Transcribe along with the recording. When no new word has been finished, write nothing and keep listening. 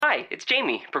Hi, it's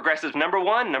Jamie, Progressive's #1,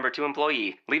 #2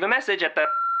 employee. Leave a message at the...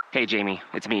 Hey, Jamie,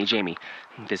 it's me, Jamie.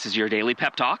 This is your daily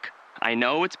pep talk. I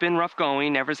know it's been rough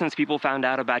going ever since people found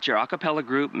out about your a cappella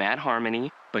group, Mad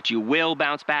Harmony, but you will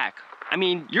bounce back. I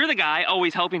mean, you're the guy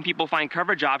always helping people find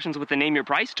coverage options with the Name Your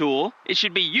Price tool. It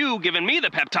should be you giving me the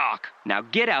pep talk. Now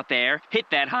get out there, hit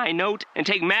that high note, and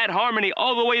take Mad Harmony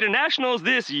all the way to nationals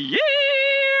this year!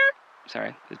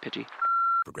 Sorry, it's pitchy.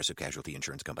 Progressive Casualty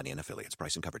Insurance Company and Affiliates.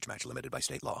 Price and coverage match limited by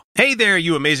state law. Hey there,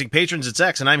 you amazing patrons. It's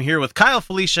X, and I'm here with Kyle,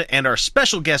 Felicia, and our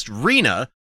special guest, Rena.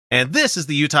 And this is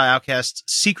the Utah Outcasts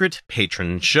Secret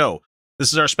Patron Show.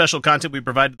 This is our special content we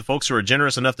provide to the folks who are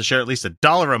generous enough to share at least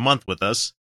 $1 a month with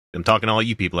us. I'm talking to all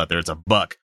you people out there. It's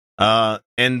 $1.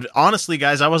 And honestly,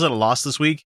 guys, I was at a loss this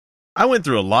week. I went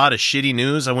through a lot of shitty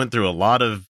news. I went through a lot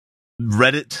of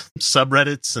Reddit,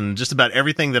 subreddits, and just about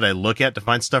everything that I look at to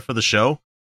find stuff for the show.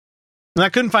 And I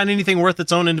couldn't find anything worth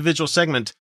its own individual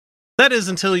segment. That is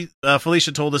until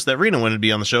Felicia told us that Rena wanted to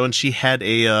be on the show, and she had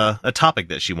a topic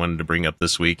that she wanted to bring up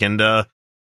this week. And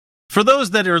for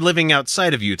those that are living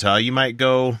outside of Utah, you might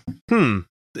go,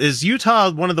 is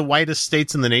Utah one of the whitest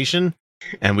states in the nation?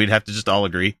 And we'd have to just all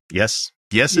agree, yes,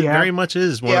 it very much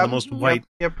is one of the most white.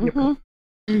 Yep.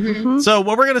 Mm-hmm. So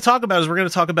what we're going to talk about is we're going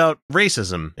to talk about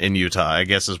racism in Utah, I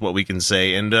guess is what we can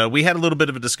say. And we had a little bit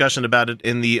of a discussion about it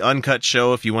in the Uncut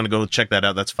show. If you want to go check that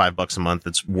out, that's $5 a month.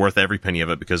 It's worth every penny of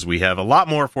it because we have a lot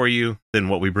more for you than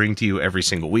what we bring to you every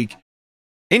single week.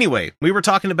 Anyway, we were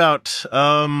talking about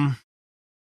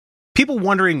people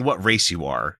wondering what race you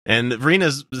are. And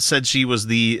Rena said she was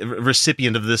the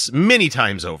recipient of this many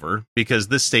times over because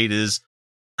this state is...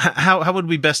 How would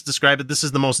we best describe it? This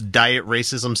is the most diet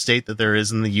racism state that there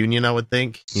is in the union, I would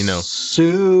think. You know,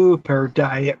 super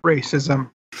diet racism.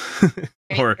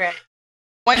 Or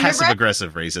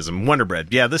passive-aggressive racism. Wonder Bread.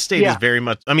 Yeah, this state is very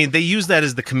much... I mean, they use that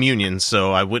as the communion,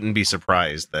 so I wouldn't be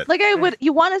surprised that... Like,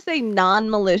 you want to say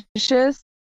non-malicious,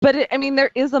 but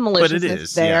there is a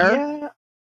maliciousness there. Yeah.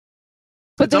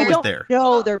 But it's they always don't there.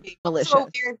 know they're being malicious. So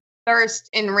weird thirst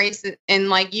in race in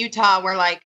like Utah where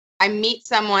like I meet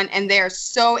someone and they're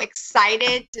so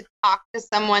excited to talk to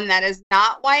someone that is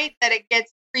not white that it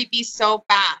gets creepy so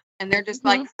fast. And they're just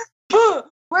like, where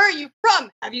are you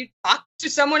from? Have you talked to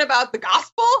someone about the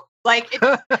gospel? Like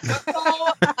it's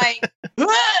so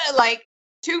like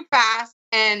too fast.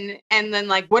 And then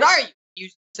like, what are you? Are you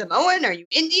Samoan? Are you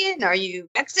Indian? Are you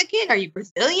Mexican? Are you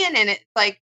Brazilian? And it's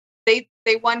like,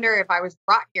 they wonder if I was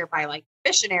brought here by like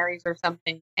missionaries or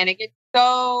something. And it gets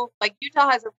so like Utah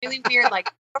has a really weird like.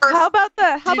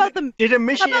 Did a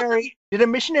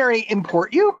missionary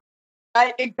import you?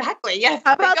 Exactly. Yes.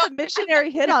 How about the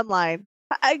missionary hit online?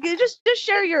 I just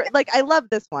share your I love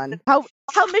this one. How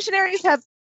missionaries have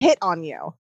hit on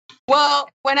you. Well,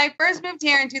 when I first moved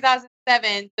here in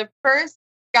 2007, the first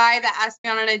guy that asked me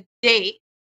on a date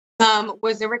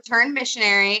was a returned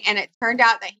missionary, and it turned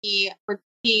out that he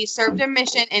served a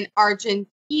mission in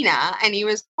Argentina, and he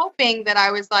was hoping that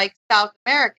I was like South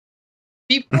American.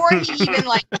 Before he even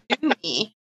like knew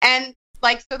me. And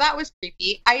like, so that was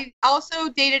creepy. I also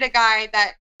dated a guy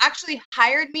that actually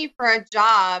hired me for a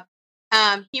job.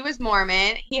 He was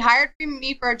Mormon. He hired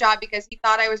me for a job because he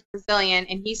thought I was Brazilian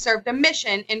and he served a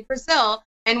mission in Brazil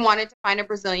and wanted to find a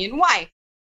Brazilian wife.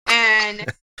 And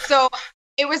so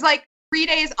it was like 3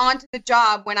 days onto the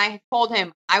job when I had told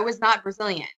him I was not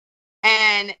Brazilian.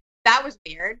 And that was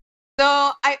weird.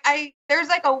 So I there's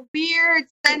like a weird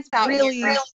sense out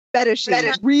here.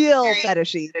 Fetishy, real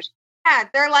fetishy. Yeah,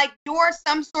 they're like, you're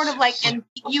some sort of like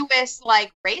ambiguous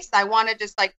like race. I want to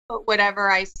just like put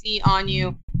whatever I see on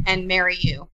you and marry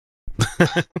you.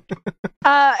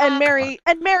 And marry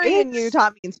in Utah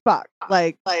means fuck.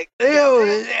 Like,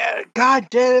 ew, God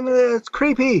damn it, it's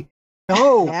creepy.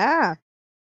 No. Yeah.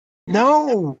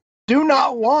 No, do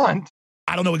not want.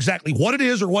 I don't know exactly what it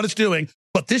is or what it's doing,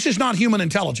 but this is not human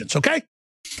intelligence, okay?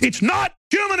 It's not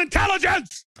human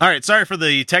intelligence! All right, sorry for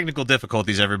the technical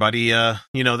difficulties, everybody.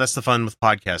 That's the fun with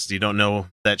podcasts. You don't know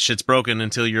that shit's broken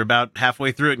until you're about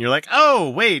halfway through it, and you're like, oh,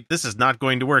 wait, this is not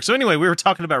going to work. So anyway, we were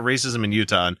talking about racism in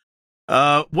Utah.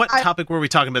 What topic were we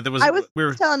talking about? I was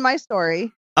telling my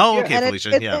story. Oh, okay,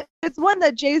 Felicia, It's one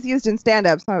that Jay's used in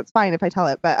stand-up, so it's fine if I tell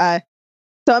it. But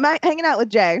so I'm hanging out with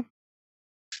Jay,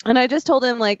 and I just told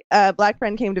him, like, a black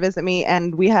friend came to visit me,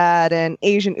 and we had an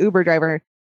Asian Uber driver.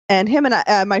 And him and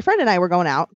I, my friend and I were going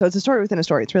out. So it's a story within a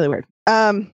story. It's really weird.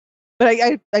 But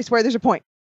I swear there's a point.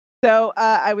 So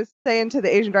I was saying to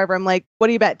the Asian driver, I'm like, what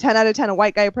do you bet? 10 out of 10, a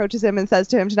white guy approaches him and says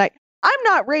to him tonight, I'm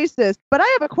not racist, but I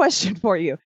have a question for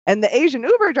you. And the Asian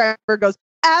Uber driver goes,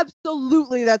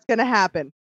 absolutely, that's going to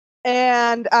happen.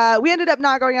 And we ended up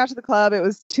not going out to the club. It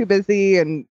was too busy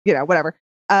and, whatever.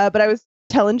 But I was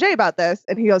telling Jay about this,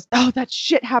 and he goes, "Oh, that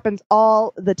shit happens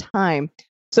all the time."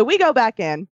 So we go back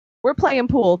in. We're playing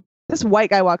pool. This white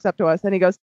guy walks up to us, and he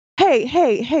goes,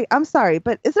 Hey, I'm sorry,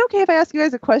 but is it okay if I ask you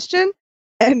guys a question?"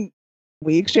 And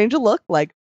we exchange a look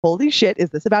like, holy shit, is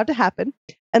this about to happen?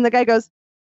 And the guy goes,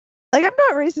 like, "I'm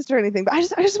not racist or anything, but I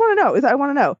just want to know. I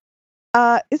want to know.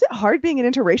 Is it hard being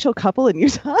an interracial couple in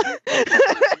Utah?"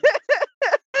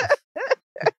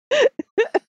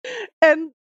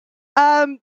 And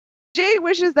Jay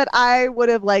wishes that I would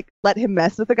have like let him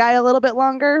mess with the guy a little bit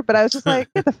longer, but I was just like,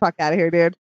 "Get the fuck out of here,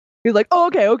 dude." He was like, "Oh,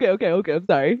 okay, I'm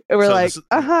sorry." And we're like,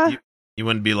 "Uh-huh." You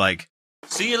wouldn't be like,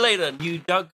 "See you later, you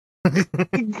dog."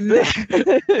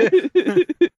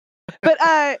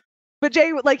 But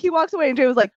Jay, like, he walks away and Jay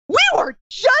was like, "We were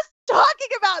just talking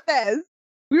about this.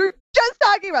 We were just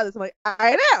talking about this." I'm like,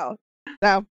 "I know."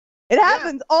 No, it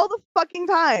happens all the fucking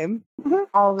time.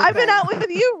 All the I've been time. out with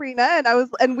you, Rena,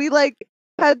 and we like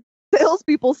had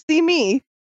salespeople see me,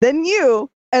 then you,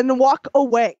 and walk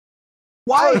away.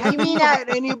 Why Oh, have you mean you at had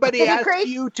anybody City ask Creek?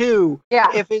 you too Yeah.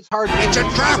 if it's hard being It's a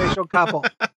a trap. interracial couple?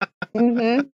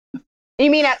 Mm-hmm. You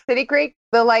mean at City Creek,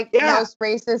 the Yeah. most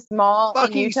racist mall in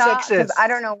Fucking Utah? sexist. Because I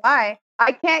don't know why.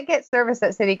 I can't get service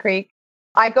at City Creek.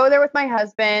 I go there with my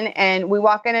husband, and we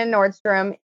walk in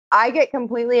Nordstrom. I get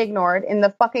completely ignored in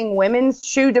the fucking women's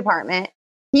shoe department.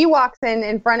 He walks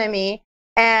in front of me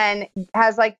and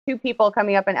has like two people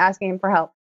coming up and asking him for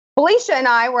help. Felicia and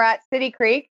I were at City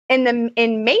Creek in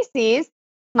Macy's.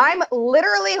 I'm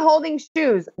literally holding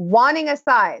shoes, wanting a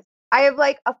size. I have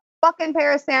like a fucking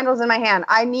pair of sandals in my hand.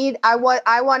 I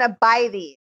want to buy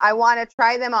these. I want to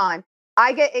try them on.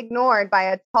 I get ignored by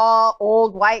a tall,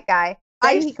 old white guy.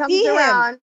 Then he comes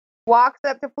around, walks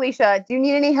up to Felicia. "Do you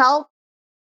need any help?"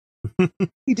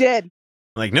 He did.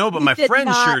 like, "No, but He my did friend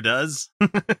not. sure does."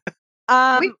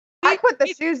 I put the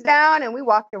shoes down and we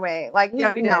walked away. Like,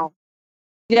 Yeah, we did. no.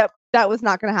 Yep, that was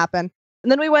not going to happen.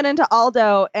 And then we went into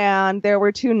Aldo, and there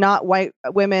were two not white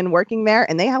women working there,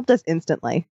 and they helped us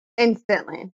instantly.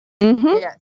 Instantly. Mm-hmm.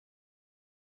 Yes.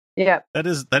 Yep.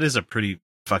 That is a pretty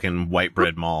fucking white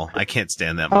bread mall. I can't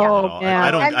stand that mall Oh, at all. yeah.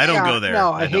 I don't go there.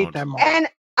 No, I hate don't. them all. And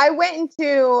I went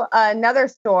into another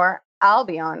store,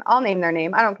 Albion. I'll name their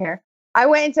name. I don't care. I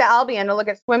went into Albion to look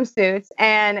at swimsuits,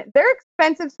 and they're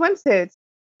expensive swimsuits.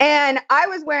 And I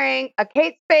was wearing a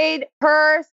Kate Spade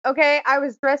purse. Okay. I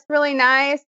was dressed really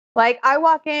nice. Like, I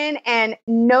walk in and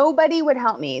nobody would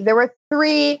help me. There were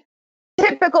three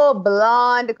typical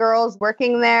blonde girls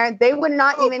working there. They would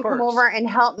not Oh, of even come course. over and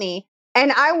help me.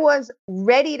 And I was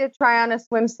ready to try on a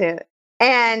swimsuit.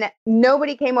 And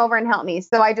nobody came over and helped me.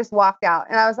 So I just walked out.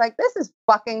 And I was like, this is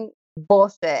fucking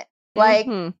bullshit. Like,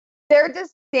 Mhm. they're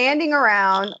just standing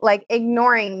around, like,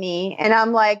 ignoring me. And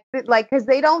I'm like, because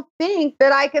they don't think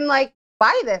that I can, like,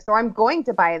 buy this or I'm going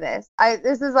to buy this.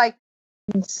 This is like,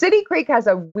 City Creek has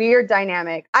a weird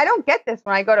dynamic. I don't get this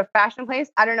when I go to Fashion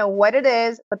Place. I don't know what it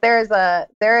is, but there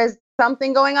is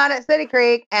something going on at City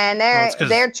Creek, and Well, it's 'cause-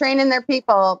 they're training their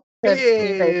people to be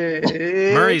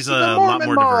racist. Murray's a lot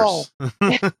more diverse.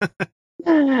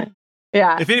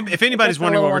 Yeah. If anybody's It's a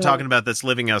wondering what little we're talking about that's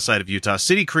living outside of Utah,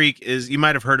 City Creek is, you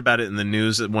might have heard about it in the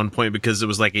news at one point because it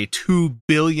was like a $2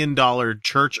 billion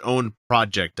church-owned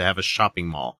project to have a shopping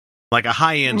mall, like a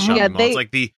high-end shopping Yeah, mall. It's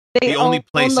like They the only own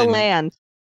place the in- land.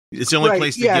 it's the only Right,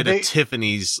 place to yeah, get a they-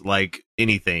 Tiffany's, like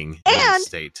anything in the And-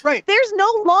 state. Right. There's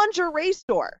no lingerie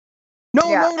store. No,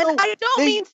 Yeah. no, no. And I don't they-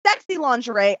 mean sexy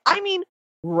lingerie. I mean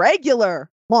regular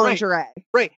lingerie.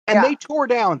 Right. And Yeah. they tore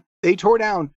down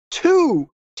two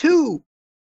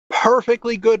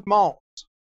perfectly good malls.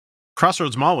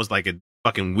 Crossroads Mall was like a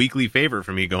fucking weekly favorite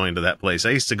for me going to that place. I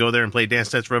used to go there and play Dance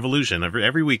Dance Revolution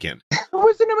every weekend. It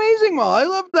was an amazing mall. I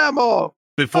loved that mall.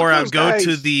 Before Fuck I those would go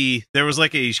to guys. there was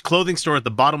like a clothing store at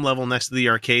the bottom level next to the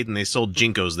arcade, and they sold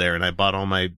Jinkos there, and I bought all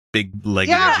my big legged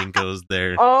Yeah. Jinkos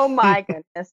there. Oh my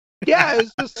goodness. Yeah, it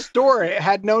was just a store. It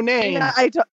had no name.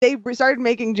 And they started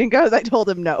making Jinkos. I told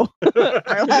him no.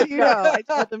 I'll let you know. I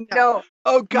told him no. No.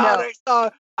 Oh God, No.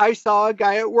 I saw a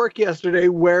guy at work yesterday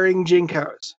wearing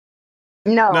Jinkos.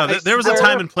 No. No, there was a swear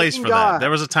time to and place fucking for God. that. There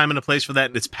was a time and a place for that,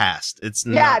 and it's past. It's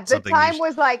Yeah, not the something time you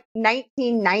was like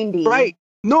 1990. Right.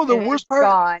 No, the and worst it's part.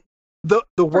 gone. The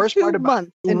For worst 2 part about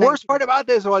months the in worst part about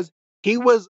this was he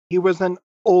was an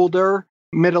older,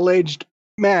 middle-aged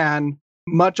man,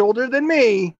 much older than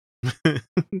me.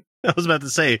 I was about to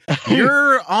say,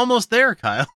 you're almost there,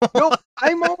 Kyle. No,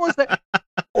 I'm almost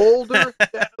older.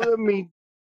 I mean,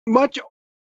 much.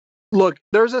 Look,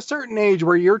 there's a certain age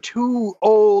where you're too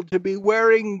old to be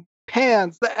wearing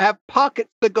pants that have pockets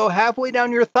that go halfway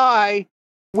down your thigh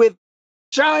with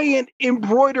giant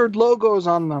embroidered logos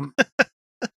on them.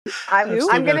 I'm Still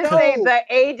going to gotta say come. the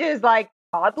age is like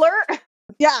toddler?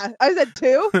 Yeah, I said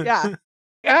 2. Yeah,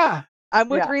 Yeah. I'm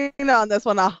with Yeah. Rena on this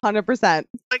one 100%.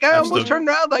 Like I almost turned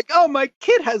around like, oh, my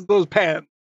kid has those pants.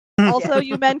 Also,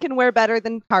 you men can wear better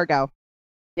than cargo.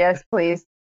 Yes, please.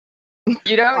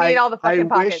 You don't need all the fucking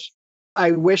pockets.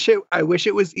 I wish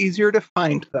it was easier to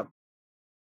find them.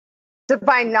 To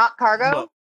find not cargo?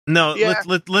 Well, no, Yeah.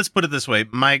 let's put it this way.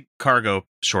 My cargo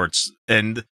shorts,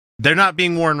 and they're not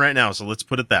being worn right now, so let's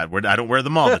put it that. I don't wear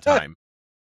them all the time.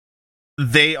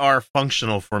 They are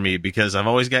functional for me because I've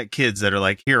always got kids that are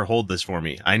like, here, hold this for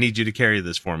me. I need you to carry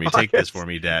this for me. Take this for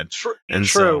me, Dad. And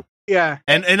True. so, Yeah.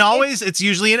 and always, it's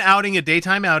usually an outing, a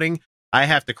daytime outing. I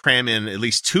have to cram in at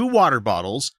least 2 water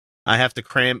bottles. I have to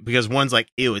cram because one's like,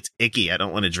 ew, it's icky. I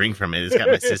don't want to drink from it. It's got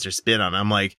my sister's spit on it. I'm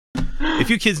like,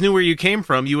 if you kids knew where you came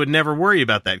from, you would never worry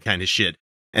about that kind of shit.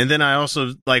 And then I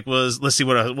also let's see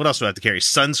what else do I have to carry?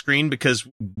 Sunscreen, because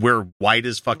we're white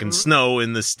as fucking snow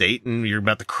in the state, and you're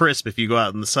about to crisp if you go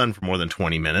out in the sun for more than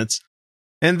 20 minutes.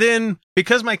 And then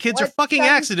because my kids are fucking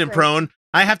accident prone,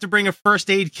 I have to bring a first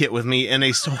aid kit with me in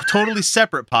a totally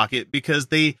separate pocket because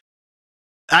I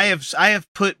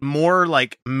have put more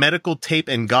like medical tape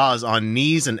and gauze on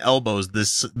knees and elbows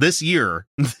this year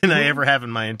than I ever have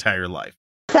in my entire life.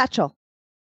 Satchel.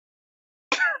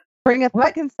 Bring a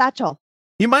fucking satchel.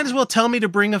 You might as well tell me to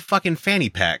bring a fucking fanny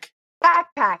pack.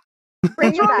 Backpack.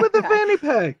 Bring What's wrong with the fanny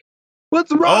pack?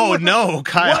 What's wrong with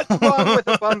Kyle. What's wrong with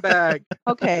a bum bag?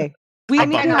 Okay. We I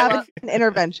need mean, to have an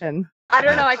intervention. I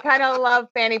don't know. I kind of love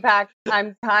fanny packs.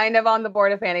 I'm kind of on the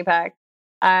board of fanny packs.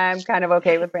 I'm kind of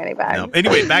okay with fanny packs. No.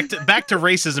 Anyway, back to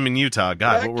racism in Utah.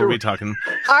 God, what were we talking?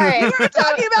 All right. We were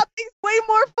talking about things way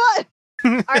more fun.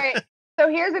 All right. So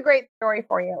here's a great story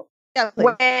for you. Yeah, please.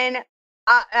 When,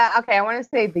 okay, I want to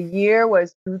say the year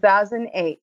was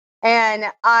 2008. And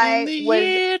I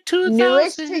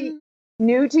was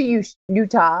new to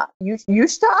Utah.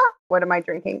 Utah? What am I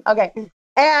drinking? Okay.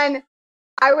 And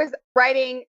I was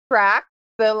riding track,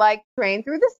 the train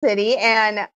through the city,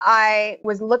 and I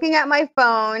was looking at my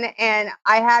phone, and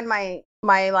I had my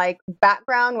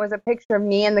background was a picture of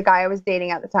me and the guy I was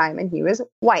dating at the time, and he was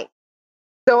white.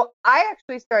 So I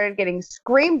actually started getting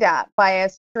screamed at by a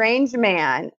strange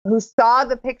man who saw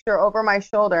the picture over my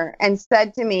shoulder and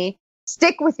said to me,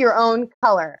 "Stick with your own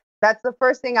color." That's the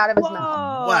first thing out of his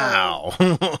mouth. Wow.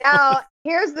 Now,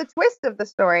 here's the twist of the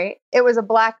story. It was a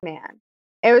black man.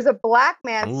 It was a black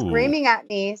man screaming at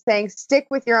me saying, "Stick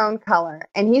with your own color."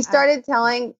 And he started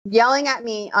yelling at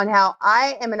me on how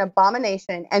I am an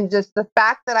abomination. And just the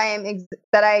fact that I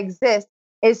exist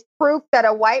is proof that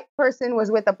a white person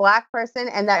was with a black person,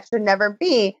 and that should never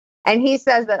be. And he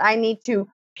says that I need to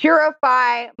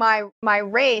purify my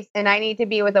race, and I need to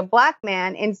be with a black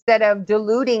man instead of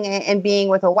diluting it and being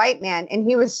with a white man. And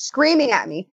he was screaming at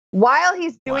me while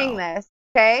he's doing this.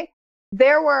 Okay.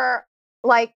 There were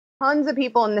tons of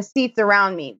people in the seats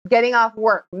around me getting off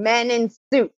work, men in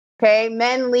suits. Okay.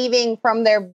 Men leaving from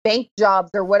their bank jobs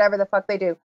or whatever the fuck they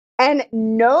do. And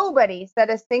nobody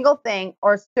said a single thing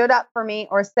or stood up for me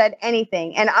or said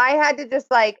anything. And I had to just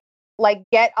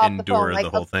get off the phone, the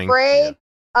whole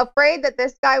afraid that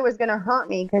this guy was going to hurt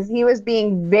me because he was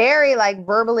being very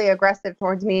verbally aggressive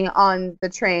towards me on the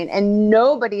train, and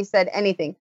nobody said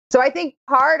anything. So I think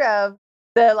part of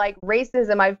the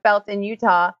racism I've felt in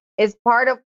Utah is part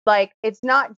of it's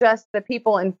not just the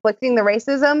people inflicting the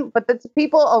racism, but the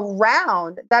people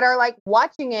around that are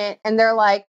watching it, and they're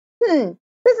like,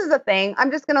 this is a thing.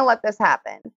 I'm just going to let this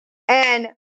happen. And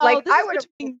I would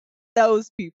have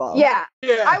those people. Yeah.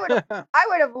 I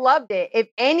would have loved it if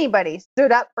anybody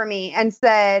stood up for me and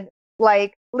said,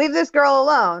 leave this girl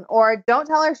alone, or don't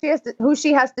tell her who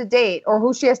she has to date or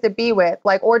who she has to be with,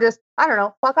 or just, I don't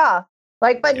know, fuck off.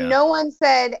 But no one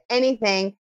said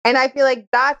anything. And I feel like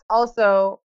that's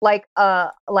also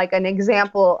an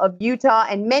example of Utah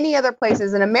and many other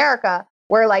places in America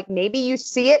where maybe you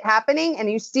see it happening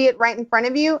and you see it right in front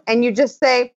of you and you just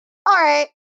say, all right.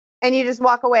 And you just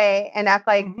walk away and act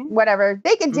like whatever.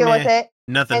 They can deal with it.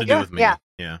 Nothing to do with me.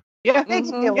 Yeah. They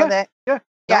can deal with it.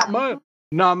 Yeah.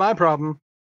 Not my problem.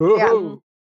 Yeah.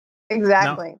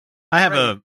 Exactly. Now, I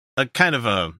have a kind of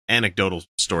a anecdotal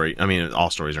story. I mean, all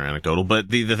stories are anecdotal, but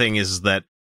the thing is that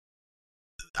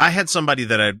I had somebody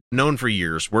that I'd known for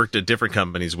years, worked at different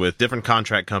companies with different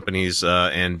contract companies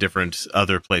and different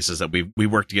other places that we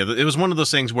worked together. It was one of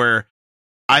those things where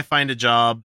I find a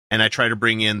job and I try to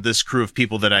bring in this crew of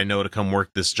people that I know to come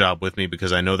work this job with me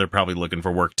because I know they're probably looking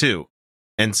for work too.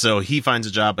 And so he finds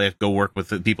a job, I have to go work with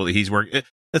the people that he's working.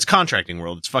 It's contracting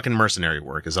world. It's fucking mercenary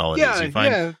work is all it is. You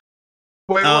find,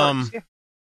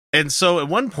 And so at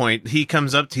one point he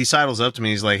sidles up to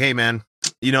me. He's like, "Hey man,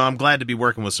 I'm glad to be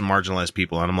working with some marginalized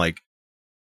people." And I'm like,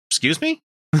 excuse me?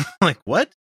 I'm like,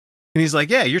 what? And he's like,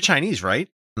 yeah, you're Chinese, right?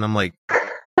 And I'm like,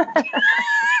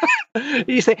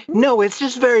 You say, no, it's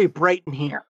just very bright in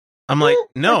here. I'm like,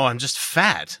 no, I'm just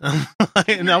fat.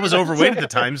 And I was overweight at the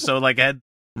time, so like I had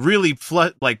really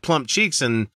plump cheeks.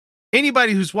 And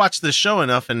anybody who's watched this show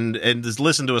enough and has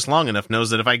listened to us long enough knows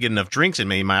that if I get enough drinks in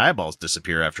me, my eyeballs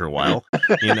disappear after a while.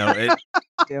 You know,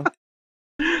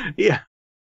 Yeah.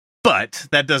 But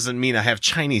that doesn't mean I have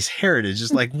Chinese heritage.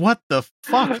 It's like, what the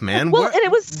fuck, man? Well, and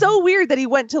it was so weird that he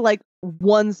went to like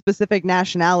one specific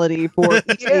nationality for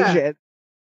each Asian.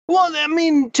 Well, I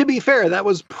mean, to be fair, that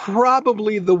was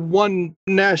probably the one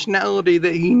nationality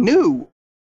that he knew.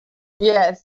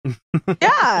 Yes.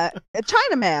 Yeah, a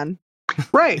Chinaman.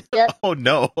 Right. Yep. Oh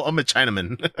no, I'm a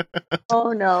Chinaman.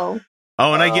 Oh no.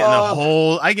 Oh, and I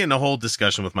get in a whole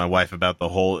discussion with my wife about the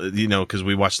whole, you know, because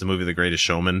we watched the movie The Greatest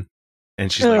Showman,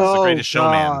 and she's like, "It's the Greatest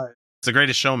Showman. It's the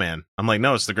Greatest Showman." I'm like,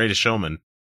 "No, it's the Greatest Showman."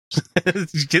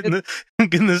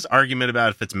 getting this argument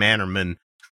about if it's man or min.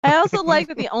 I also like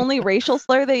that the only racial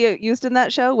slur they used in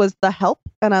that show was the help,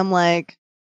 and I'm like,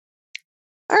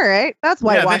 all right, that's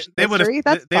whitewash history.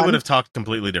 They would have talked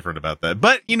completely different about that.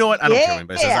 But you know what? I don't care what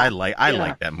anybody says. I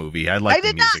like that movie. I like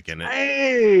the music in it.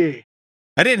 Hey.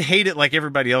 I didn't hate it like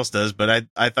everybody else does, but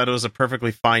I thought it was a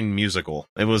perfectly fine musical.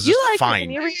 It was just fine.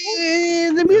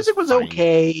 The music was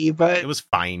okay, but it was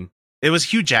fine. It was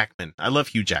Hugh Jackman. I love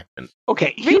Hugh Jackman.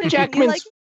 Okay, Hugh Jackman's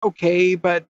okay,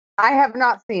 but I have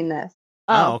not seen this.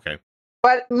 Oh, okay.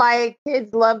 But my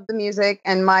kids love the music,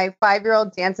 and my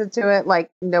 5-year-old dances to it like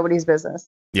nobody's business.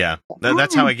 Yeah,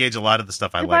 that's how I gauge a lot of the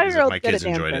stuff I like, is if my kids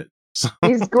enjoyed it. So.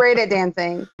 He's great at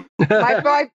dancing. My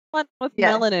boy with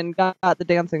melanin got the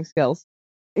dancing skills.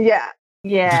 Yeah.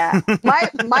 My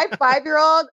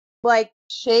 5-year-old like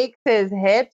shakes his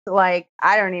hips like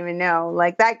I don't even know.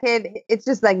 Like that kid, it's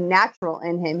just like natural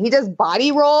in him. He does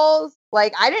body rolls.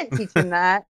 Like I didn't teach him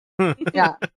that.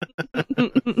 Yeah.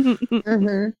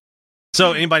 Mm-hmm.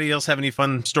 So, anybody else have any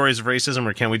fun stories of racism,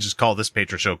 or can we just call this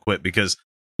Patron show quit? Because,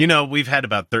 you know, we've had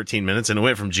about 13 minutes and it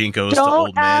went from Jinkos to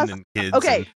old men and kids.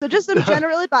 Okay, so just some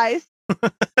general advice.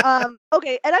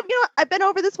 Okay, and I've been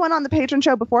over this one on the Patron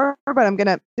show before, but I'm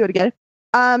gonna do it again.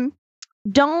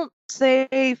 Don't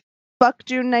say fuck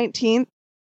June 19th.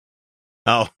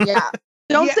 Oh. Yeah.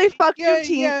 Don't say fuck Juneteenth.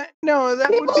 Yeah, no, that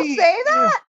People would be, say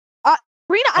that?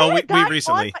 Rena, I had a guy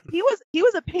recently. He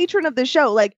was a patron of the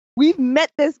show. Like, we've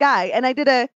met this guy, and I did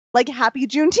a like happy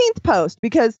Juneteenth post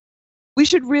because we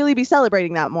should really be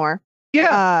celebrating that more.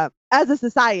 Yeah. As a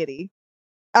society.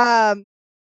 I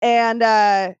mean,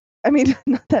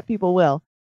 not that people will.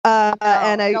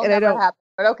 And I don't happen,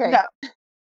 but okay. No.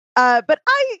 But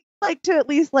I like to at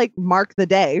least like mark the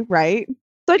day, right?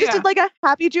 So I just did like a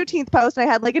happy Juneteenth post, and I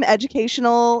had like an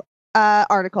educational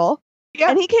article. Yeah.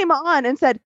 And he came on and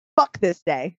said, fuck this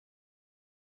day.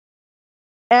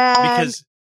 And because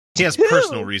he has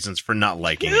personal reasons for not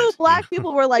liking it. Two black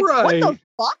people were like, what the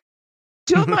fuck?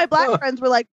 Two of my black friends were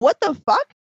like, what the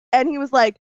fuck? And he was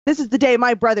like, this is the day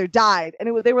my brother died.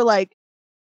 And they were like,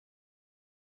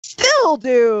 still,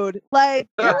 dude, like,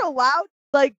 you're allowed,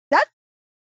 like, that's,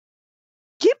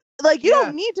 you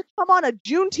don't need to come on a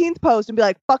Juneteenth post and be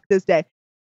like, fuck this day.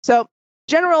 So,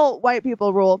 general white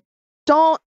people rule,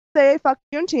 don't say fuck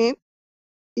Juneteenth.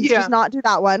 Just not do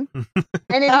that one. And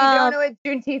if you don't know what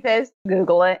Juneteenth is,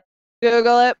 Google it.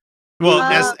 Google it. Well,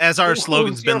 as our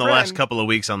slogan's been the last couple of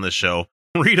weeks on this show,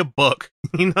 read a book.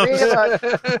 You know, read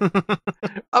a book.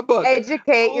 A book.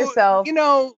 Educate yourself. You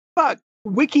know, fuck.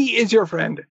 Wiki is your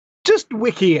friend. Just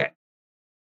wiki it.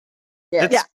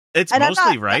 It's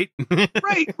mostly right.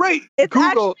 Right.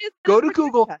 Google. Go to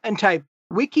Google and type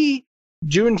wiki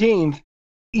Juneteenth.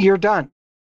 You're done.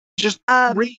 Just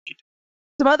read.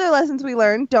 Some other lessons we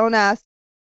learned: don't ask,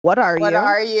 "What are you?" What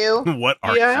are you?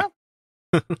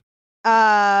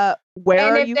 Where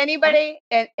and are if you?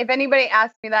 If anybody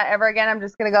asks me that ever again, I'm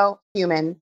just gonna go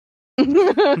human.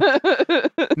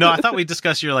 No, I thought we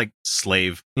discussed your like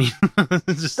slave.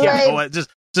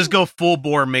 Just go full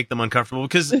bore, make them uncomfortable,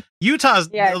 because Utah's.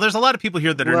 There's a lot of people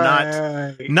here that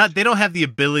are not. They don't have the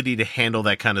ability to handle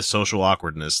that kind of social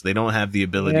awkwardness. They don't have the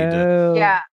ability to.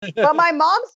 Yeah, but my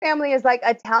mom's family is like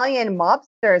Italian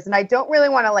mobsters, and I don't really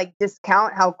want to like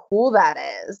discount how cool that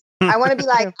is. I want to be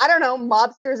like, I don't know,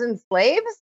 mobsters and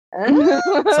slaves.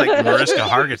 It's like Mariska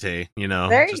Hargitay, you know,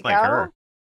 there just you like go. her.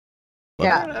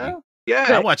 Yeah.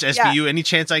 I watch SVU any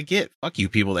chance I get. Fuck you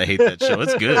people that hate that show.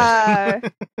 It's good. Let's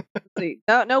see.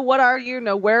 No, what are you?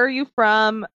 No, where are you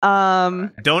from?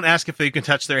 Don't ask if they can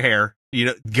touch their hair. You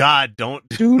know, God, don't.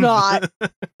 Do not.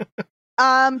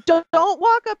 Don't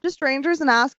walk up to strangers and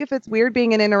ask if it's weird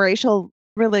being in an interracial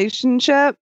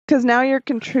relationship, Because now you're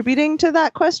contributing to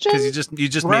that question. Because you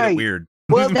just made it Right. weird.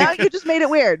 Well, Now you just made it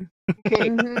weird. okay.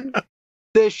 Mhm.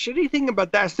 The shitty thing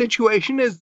about that situation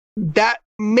is that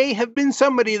may have been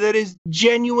somebody that is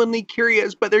genuinely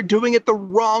curious, but they're doing it the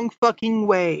wrong fucking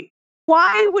way.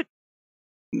 Why would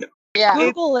Yeah.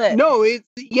 Google it? No, it's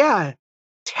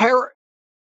terror.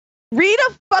 Read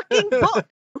a fucking book.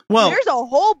 Well, There's a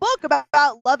whole book about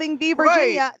loving V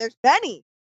Virginia. Right. There's many.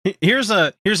 here's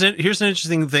an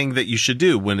interesting thing that you should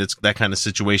do when it's that kind of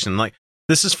situation. Like,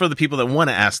 this is for the people that want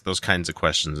to ask those kinds of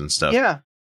questions and stuff. Yeah.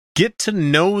 Get to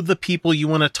know the people you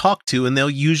want to talk to, and they'll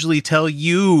usually tell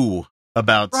you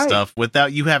about Right. stuff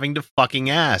without you having to fucking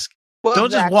ask. Well,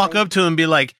 Don't just walk exactly. up to them and be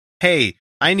like, hey,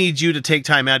 I need you to take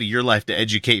time out of your life to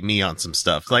educate me on some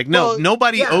stuff. Like, no, Well,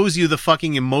 nobody yeah. owes you the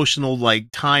fucking emotional, like,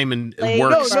 time and Like,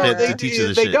 work no, spent they, to teach you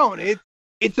this they shit. don't.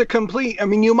 It's a complete. I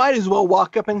mean, you might as well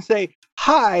walk up and say,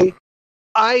 "Hi,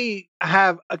 I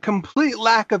have a complete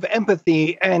lack of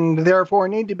empathy and therefore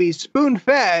need to be spoon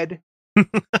fed.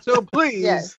 So please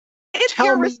Yes. It's tell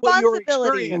your me what your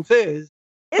responsibility. experience is."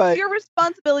 It's but- your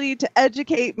responsibility to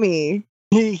educate me,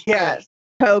 Yes.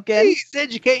 token. Please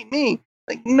educate me.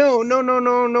 Like, no.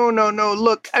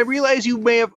 Look, I realize you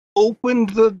may have opened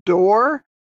the door,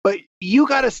 but you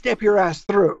got to step your ass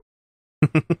through.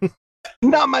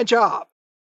 Not my job.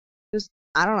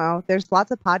 I don't know. There's lots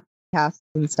of podcasts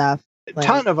and stuff. A Like-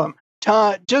 ton of them.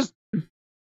 Just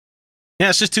Yeah,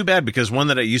 it's just too bad because one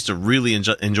that I used to really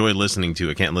enjoy listening to,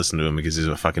 I can't listen to him because he's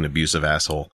a fucking abusive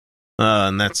asshole.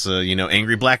 And that's,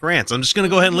 Angry Black Rants. I'm just going to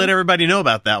go ahead and let everybody know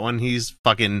about that one. He's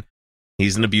an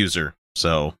abuser.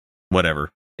 So,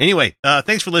 whatever. Anyway,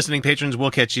 thanks for listening, patrons.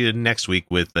 We'll catch you next week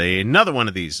with another one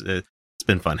of these. It's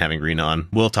been fun having Rena on.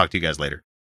 We'll talk to you guys later.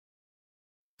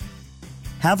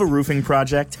 Have a roofing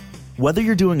project? Whether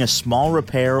you're doing a small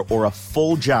repair or a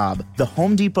full job, the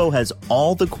Home Depot has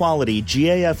all the quality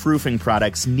GAF roofing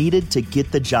products needed to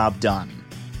get the job done.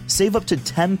 Save up to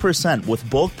 10% with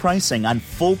bulk pricing on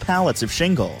full pallets of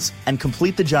shingles and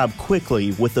complete the job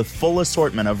quickly with the full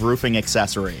assortment of roofing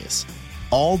accessories.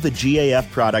 All the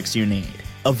GAF products you need.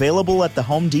 Available at the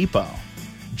Home Depot.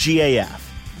 GAF.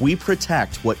 We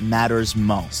protect what matters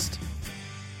most.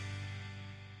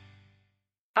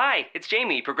 Hi, it's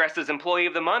Jamie, Progressive's Employee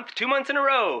of the Month, 2 months in a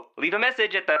row. Leave a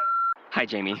message at the... Hi,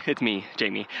 Jamie. It's me,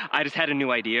 Jamie. I just had a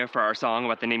new idea for our song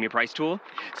about the Name Your Price tool.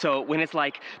 So when it's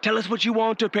like, tell us what you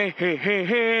want to pay, hey, hey,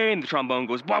 hey, and the trombone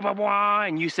goes, blah, blah, blah,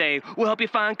 and you say, we'll help you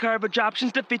find coverage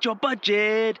options to fit your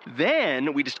budget.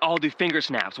 Then we just all do finger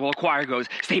snaps while a choir goes,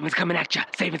 savings coming at ya,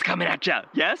 savings coming at ya.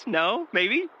 Yes? No?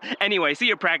 Maybe? Anyway, see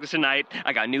you at practice tonight.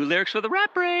 I got new lyrics for the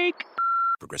rap break.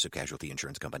 Progressive Casualty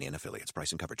Insurance Company and Affiliates.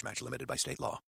 Price and coverage match limited by state law.